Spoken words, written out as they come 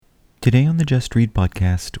Today on the Just Read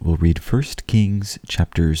podcast, we'll read 1 Kings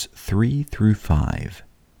chapters 3 through 5.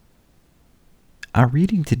 Our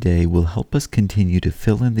reading today will help us continue to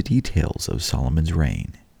fill in the details of Solomon's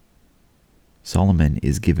reign. Solomon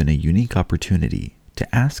is given a unique opportunity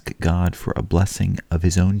to ask God for a blessing of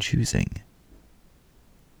his own choosing.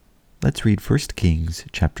 Let's read 1 Kings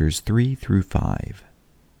chapters 3 through 5.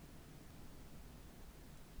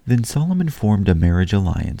 Then Solomon formed a marriage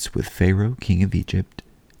alliance with Pharaoh, king of Egypt,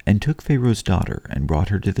 and took Pharaoh's daughter and brought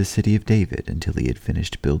her to the city of David until he had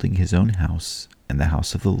finished building his own house and the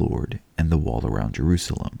house of the Lord and the wall around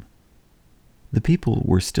Jerusalem. The people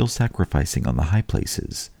were still sacrificing on the high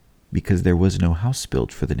places because there was no house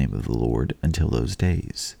built for the name of the Lord until those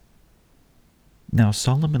days. Now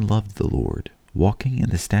Solomon loved the Lord, walking in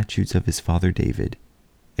the statutes of his father David,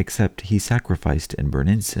 except he sacrificed and burned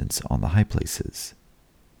incense on the high places.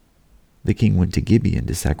 The king went to Gibeon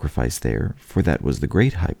to sacrifice there, for that was the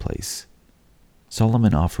great high place.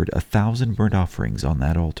 Solomon offered 1,000 burnt offerings on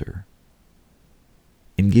that altar.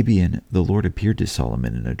 In Gibeon the Lord appeared to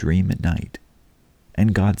Solomon in a dream at night,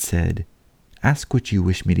 and God said, "Ask what you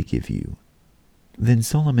wish me to give you." Then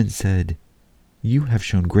Solomon said, "You have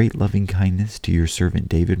shown great loving kindness to your servant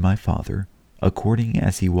David my father, according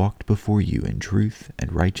as he walked before you in truth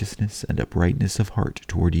and righteousness and uprightness of heart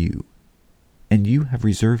toward you. And you have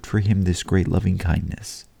reserved for him this great loving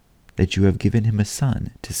kindness, that you have given him a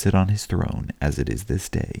son to sit on his throne as it is this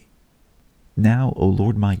day. Now, O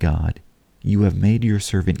Lord my God, you have made your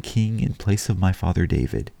servant king in place of my father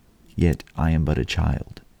David, yet I am but a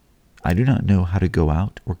child. I do not know how to go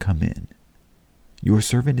out or come in. Your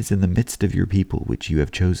servant is in the midst of your people which you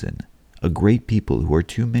have chosen, a great people who are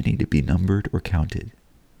too many to be numbered or counted.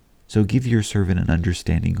 So give your servant an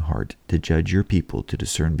understanding heart to judge your people, to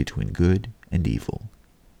discern between good and evil.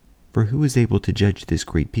 For who is able to judge this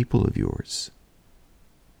great people of yours?"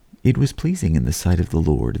 It was pleasing in the sight of the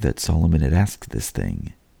Lord that Solomon had asked this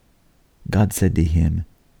thing. God said to him,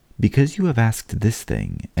 "Because you have asked this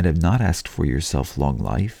thing, and have not asked for yourself long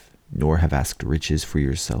life, nor have asked riches for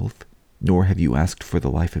yourself, nor have you asked for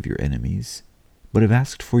the life of your enemies, but have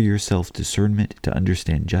asked for yourself discernment to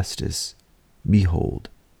understand justice, behold,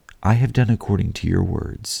 I have done according to your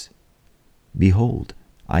words. Behold,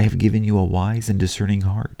 I have given you a wise and discerning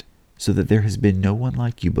heart, so that there has been no one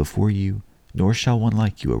like you before you, nor shall one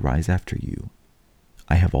like you arise after you.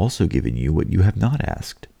 I have also given you what you have not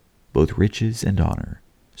asked, both riches and honor,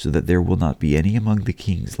 so that there will not be any among the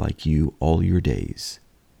kings like you all your days.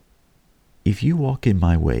 If you walk in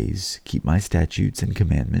my ways, keep my statutes and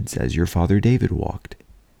commandments as your father David walked,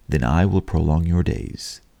 then I will prolong your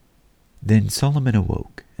days." Then Solomon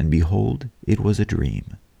awoke, and behold, it was a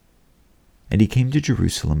dream. And he came to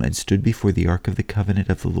Jerusalem and stood before the ark of the covenant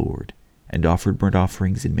of the Lord, and offered burnt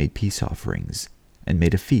offerings and made peace offerings, and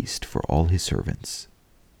made a feast for all his servants.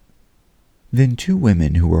 Then 2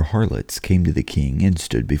 women who were harlots came to the king and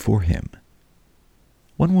stood before him.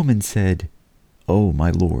 One woman said, "O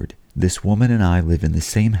my lord, this woman and I live in the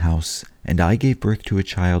same house, and I gave birth to a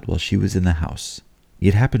child while she was in the house.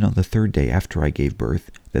 It happened on the 3rd day after I gave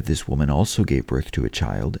birth that this woman also gave birth to a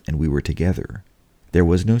child, and we were together. There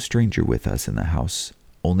was no stranger with us in the house,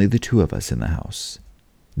 only the 2 of us in the house.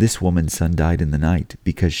 This woman's son died in the night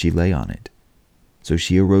because she lay on it. So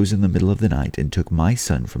she arose in the middle of the night and took my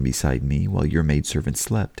son from beside me while your maidservant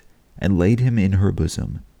slept, and laid him in her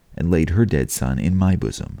bosom, and laid her dead son in my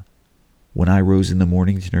bosom. When I rose in the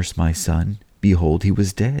morning to nurse my son, behold, he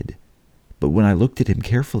was dead. But when I looked at him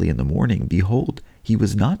carefully in the morning, behold, he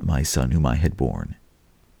was not my son whom I had borne."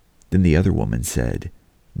 Then the other woman said,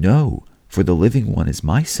 "No, for the living one is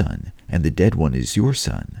my son, and the dead one is your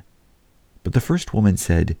son." But the first woman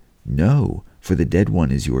said, "No, for the dead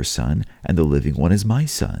one is your son, and the living one is my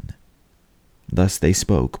son." Thus they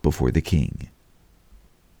spoke before the king.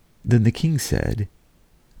 Then the king said,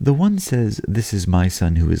 "The one says, 'This is my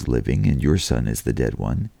son who is living, and your son is the dead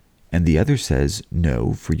one,' and the other says,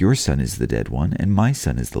 'No, for your son is the dead one, and my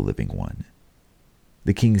son is the living one.'"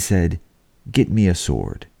 The king said, "Get me a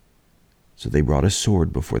sword." So they brought a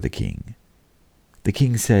sword before the king. The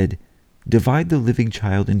king said, "Divide the living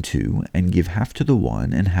child in 2, and give half to the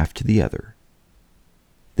one and half to the other."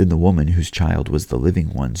 Then the woman whose child was the living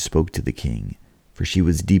one spoke to the king, for she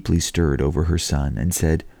was deeply stirred over her son, and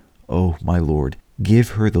said, "Oh, my lord,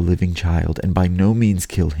 give her the living child, and by no means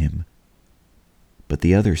kill him." But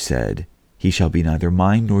the other said, "He shall be neither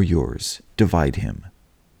mine nor yours. Divide him."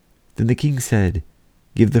 Then the king said,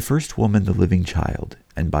 "Give the first woman the living child,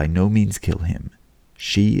 and by no means kill him.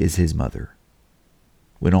 She is his mother."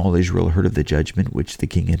 When all Israel heard of the judgment which the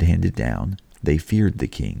king had handed down, they feared the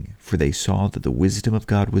king, for they saw that the wisdom of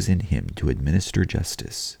God was in him to administer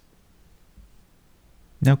justice.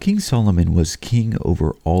 Now King Solomon was king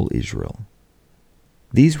over all Israel.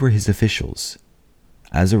 These were his officials.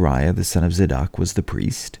 Azariah the son of Zadok was the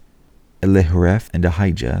priest. Elihoreph and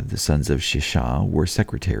Ahijah the sons of Shishah were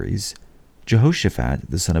secretaries.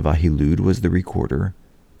 Jehoshaphat the son of Ahilud was the recorder,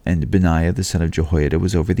 and Benaiah the son of Jehoiada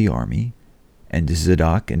was over the army, and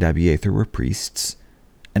Zadok and Abiathar were priests,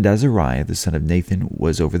 and Azariah the son of Nathan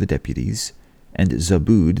was over the deputies, and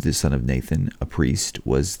Zabud the son of Nathan, a priest,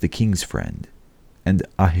 was the king's friend, and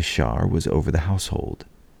Ahishar was over the household,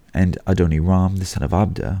 and Adoniram the son of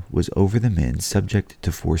Abda was over the men subject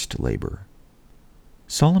to forced labor.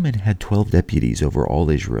 Solomon had 12 deputies over all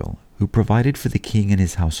Israel, who provided for the king and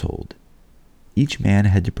his household. Each man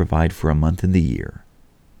had to provide for a month in the year.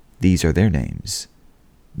 These are their names: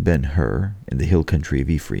 Ben-Hur in the hill country of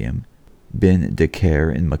Ephraim,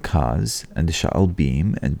 Ben-Deker in Makaz, and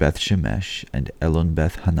Sha'albim, and Beth-Shemesh, and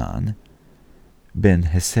Elon-Beth-Hanan,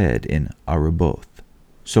 Ben-Hesed in Aruboth.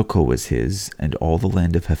 Soko was his, and all the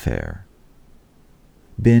land of Hepher.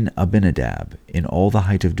 Ben-Abinadab in all the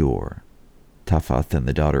height of Dor. Taphath and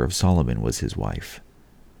the daughter of Solomon was his wife.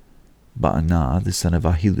 Ba'anah the son of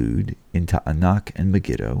Ahilud in Ta'anak and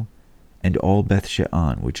Megiddo, and all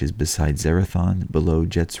Beth-She'an which is beside Zerathon below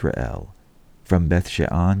Jezreel, from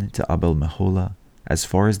Beth-She'an to Abel-Meholah, as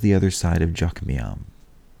far as the other side of Jokmeam.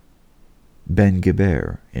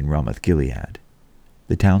 Ben-Geber in Ramoth-Gilead.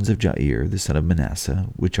 The towns of Jair the son of Manasseh,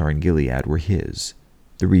 which are in Gilead, were his.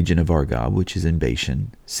 The region of Argob, which is in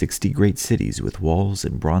Bashan, 60 great cities with walls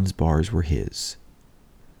and bronze bars were his.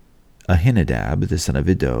 Ahinadab the son of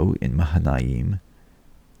Iddo in Mahanaim.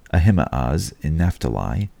 Ahimaaz in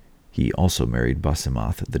Naphtali. He also married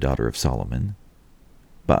Basemath, the daughter of Solomon.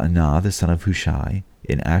 Ba'anah the son of Hushai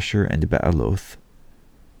in Asher and Baaloth.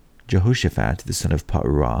 Jehoshaphat the son of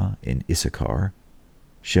Pa'urah in Issachar.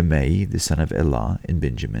 Shimei the son of Elah in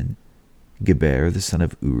Benjamin. Geber the son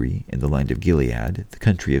of Uri in the land of Gilead, the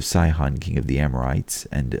country of Sihon king of the Amorites,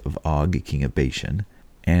 and of Og king of Bashan,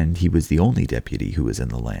 and he was the only deputy who was in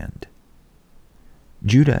the land.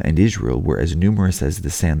 Judah and Israel were as numerous as the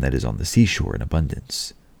sand that is on the seashore in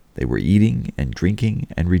abundance. They were eating and drinking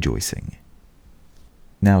and rejoicing.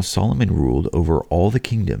 Now Solomon ruled over all the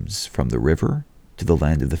kingdoms, from the river to the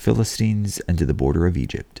land of the Philistines and to the border of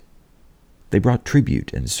Egypt. They brought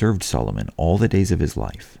tribute and served Solomon all the days of his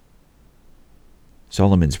life.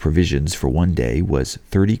 Solomon's provisions for one day was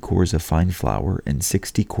 30 cores of fine flour and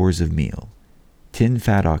 60 cores of meal, 10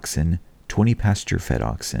 fat oxen, 20 pasture-fed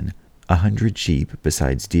oxen, 100 sheep,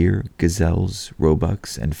 besides deer, gazelles,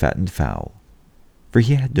 roebucks, and fattened fowl. For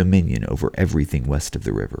he had dominion over everything west of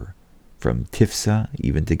the river, from Tifsa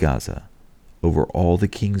even to Gaza, over all the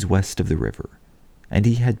kings west of the river, and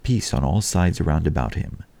he had peace on all sides around about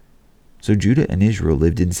him. So Judah and Israel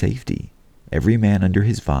lived in safety, every man under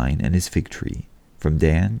his vine and his fig tree, from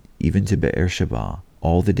Dan even to Beersheba,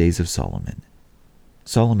 all the days of Solomon.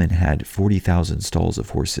 Solomon had 40,000 stalls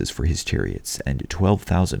of horses for his chariots, and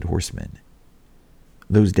 12,000 horsemen.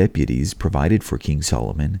 Those deputies provided for King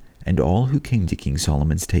Solomon, and all who came to King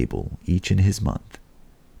Solomon's table, each in his month.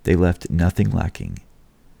 They left nothing lacking.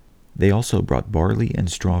 They also brought barley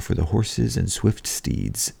and straw for the horses and swift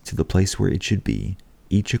steeds to the place where it should be,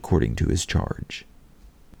 each according to his charge.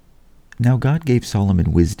 Now God gave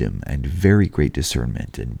Solomon wisdom and very great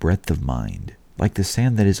discernment and breadth of mind, like the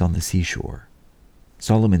sand that is on the seashore.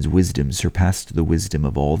 Solomon's wisdom surpassed the wisdom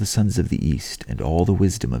of all the sons of the east and all the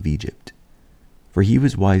wisdom of Egypt. For he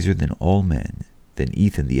was wiser than all men, than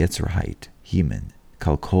Ethan the Etzrahite, Heman,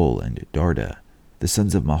 Calcol, and Darda, the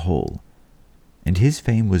sons of Mahol, and his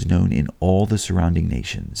fame was known in all the surrounding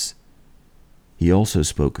nations. He also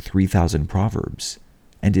spoke 3,000 proverbs,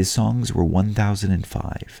 and his songs were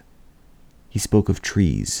 1,005. He spoke of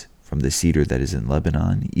trees, from the cedar that is in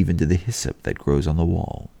Lebanon even to the hyssop that grows on the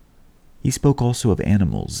wall. He spoke also of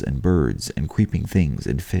animals and birds and creeping things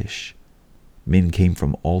and fish. Men came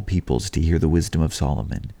from all peoples to hear the wisdom of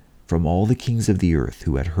Solomon, from all the kings of the earth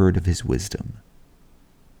who had heard of his wisdom.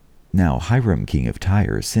 Now Hiram king of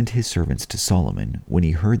Tyre sent his servants to Solomon when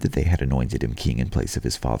he heard that they had anointed him king in place of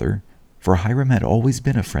his father, for Hiram had always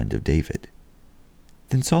been a friend of David.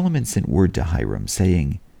 Then Solomon sent word to Hiram,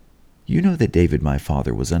 saying, "You know that David my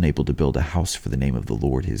father was unable to build a house for the name of the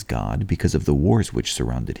Lord his God because of the wars which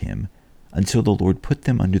surrounded him, until the Lord put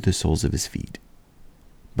them under the soles of his feet.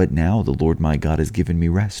 But now the Lord my God has given me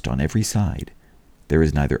rest on every side. There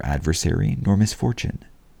is neither adversary nor misfortune.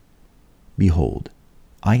 Behold,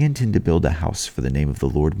 I intend to build a house for the name of the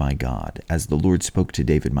Lord my God, as the Lord spoke to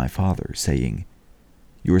David my father, saying,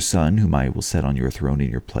 Your son, whom I will set on your throne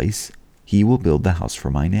in your place, he will build the house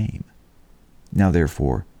for my name. Now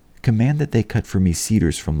therefore, Command that they cut for me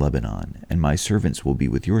cedars from Lebanon, and my servants will be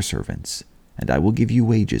with your servants, and I will give you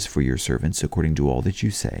wages for your servants according to all that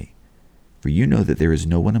you say. For you know that there is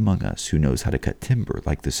no one among us who knows how to cut timber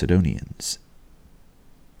like the Sidonians."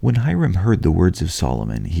 When Hiram heard the words of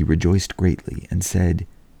Solomon, he rejoiced greatly and said,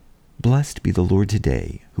 "Blessed be the Lord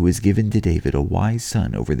today, who has given to David a wise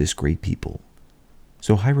son over this great people."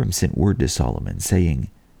 So Hiram sent word to Solomon, saying,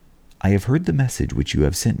 "I have heard the message which you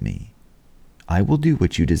have sent me. I will do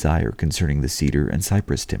what you desire concerning the cedar and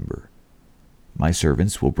cypress timber. My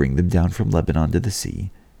servants will bring them down from Lebanon to the sea,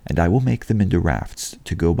 and I will make them into rafts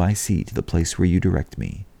to go by sea to the place where you direct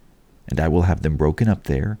me, and I will have them broken up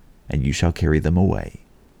there, and you shall carry them away.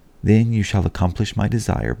 Then you shall accomplish my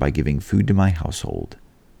desire by giving food to my household."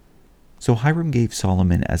 So Hiram gave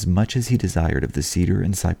Solomon as much as he desired of the cedar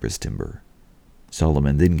and cypress timber.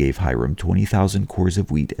 Solomon then gave Hiram 20,000 cores of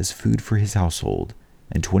wheat as food for his household,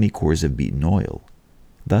 and 20 cores of beaten oil.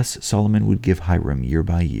 Thus Solomon would give Hiram year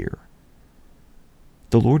by year.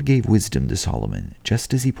 The Lord gave wisdom to Solomon,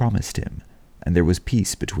 just as he promised him, and there was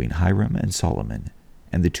peace between Hiram and Solomon,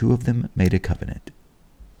 and the two of them made a covenant.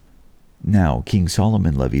 Now King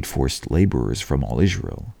Solomon levied forced laborers from all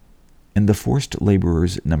Israel, and the forced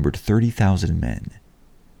laborers numbered 30,000 men.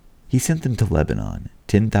 He sent them to Lebanon,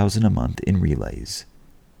 10,000 a month in relays.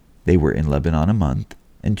 They were in Lebanon a month,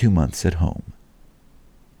 and 2 months at home.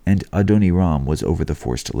 And Adoniram was over the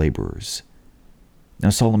forced laborers. Now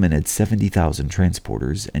Solomon had 70,000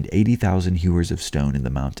 transporters and 80,000 hewers of stone in the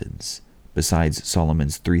mountains, besides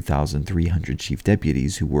Solomon's 3,300 chief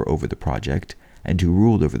deputies who were over the project and who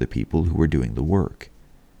ruled over the people who were doing the work.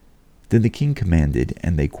 Then the king commanded,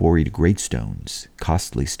 and they quarried great stones,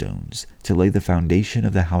 costly stones, to lay the foundation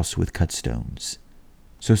of the house with cut stones.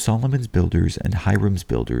 So Solomon's builders and Hiram's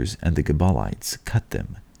builders and the Gebalites cut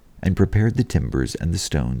them, and prepared the timbers and the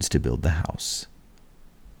stones to build the house.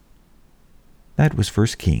 That was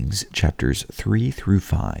 1 Kings chapters 3 through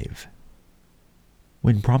 5.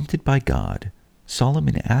 When prompted by God,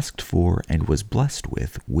 Solomon asked for and was blessed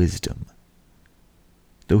with wisdom.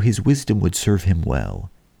 Though his wisdom would serve him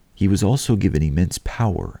well, he was also given immense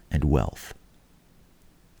power and wealth.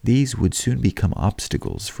 These would soon become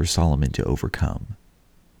obstacles for Solomon to overcome.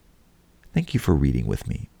 Thank you for reading with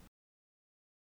me.